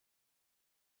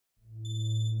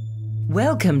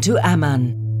Welcome to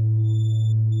Ammann.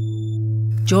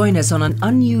 Join us on an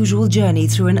unusual journey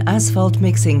through an asphalt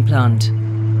mixing plant.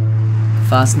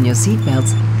 Fasten your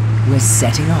seatbelts, we're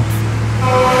setting off.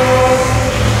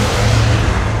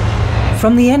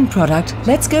 From the end product,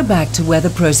 let's go back to where the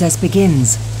process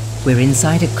begins. We're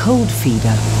inside a cold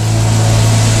feeder.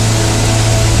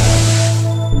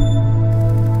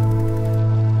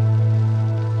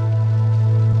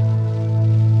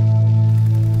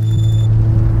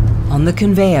 On the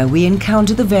conveyor, we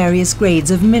encounter the various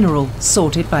grades of mineral,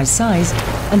 sorted by size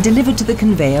and delivered to the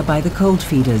conveyor by the cold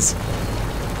feeders.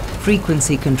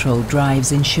 Frequency-controlled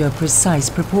drives ensure precise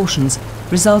proportions,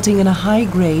 resulting in a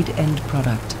high-grade end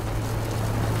product.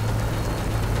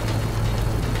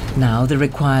 Now the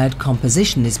required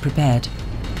composition is prepared.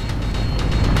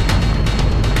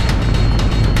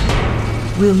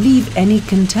 We'll leave any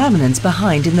contaminants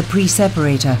behind in the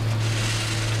pre-separator.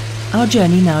 Our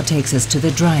journey now takes us to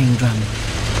the drying drum.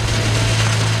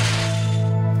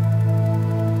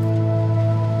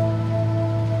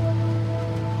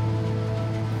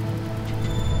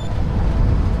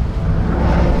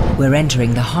 We're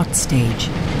entering the hot stage.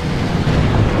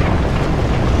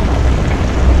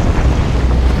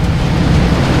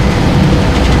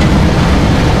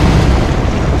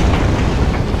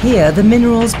 Here, the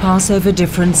minerals pass over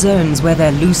different zones where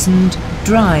they're loosened,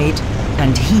 dried,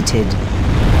 and heated.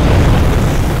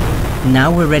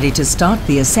 Now we're ready to start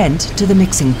the ascent to the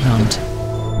mixing plant.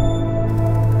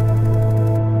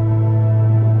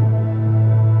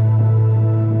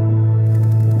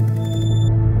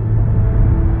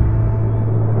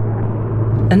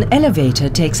 An elevator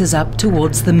takes us up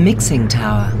towards the mixing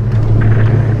tower.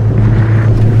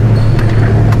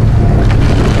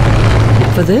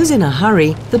 For those in a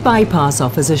hurry, the bypass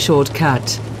offers a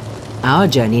shortcut. Our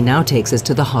journey now takes us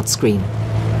to the hot screen.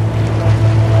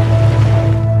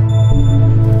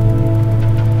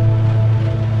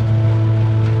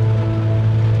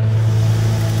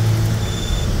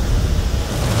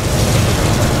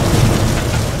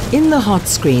 In the hot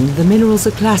screen, the minerals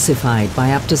are classified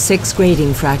by up to 6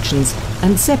 grading fractions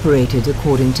and separated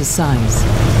according to size.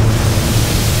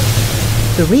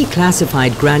 The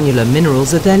reclassified granular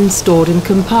minerals are then stored in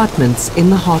compartments in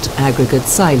the hot aggregate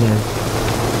silo.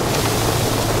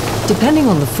 Depending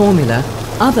on the formula,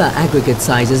 other aggregate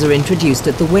sizes are introduced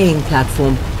at the weighing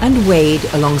platform and weighed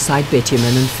alongside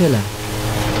bitumen and filler.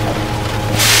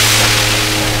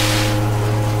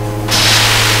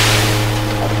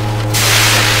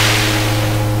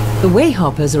 The weigh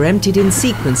hoppers are emptied in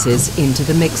sequences into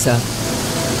the mixer.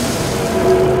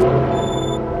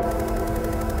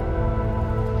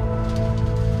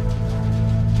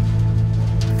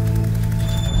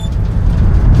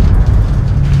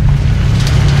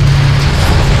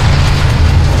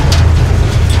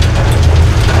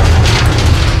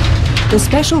 The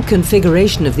special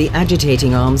configuration of the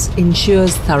agitating arms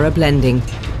ensures thorough blending,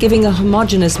 giving a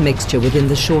homogeneous mixture within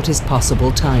the shortest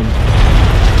possible time.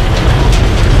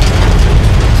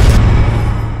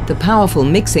 The powerful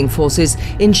mixing forces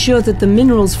ensure that the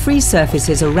minerals' free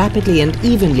surfaces are rapidly and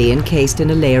evenly encased in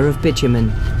a layer of bitumen.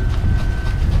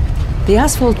 The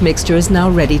asphalt mixture is now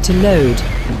ready to load.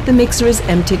 The mixer is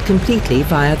emptied completely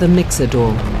via the mixer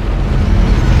door.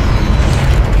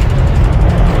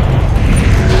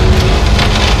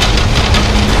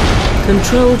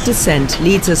 Controlled descent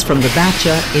leads us from the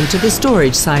batcher into the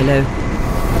storage silo,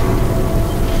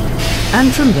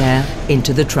 and from there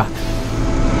into the truck.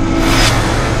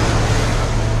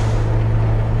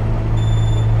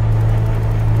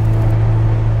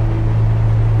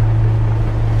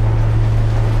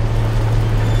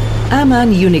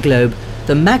 Ammann Uniglobe,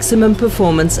 the maximum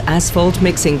performance asphalt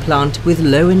mixing plant with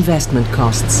low investment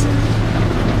costs.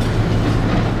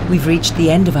 We've reached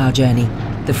the end of our journey.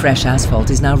 The fresh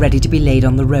asphalt is now ready to be laid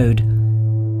on the road.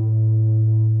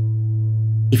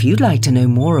 If you'd like to know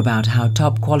more about how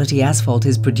top quality asphalt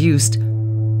is produced,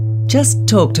 just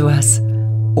talk to us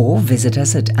or visit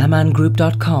us at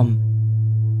ammangroup.com.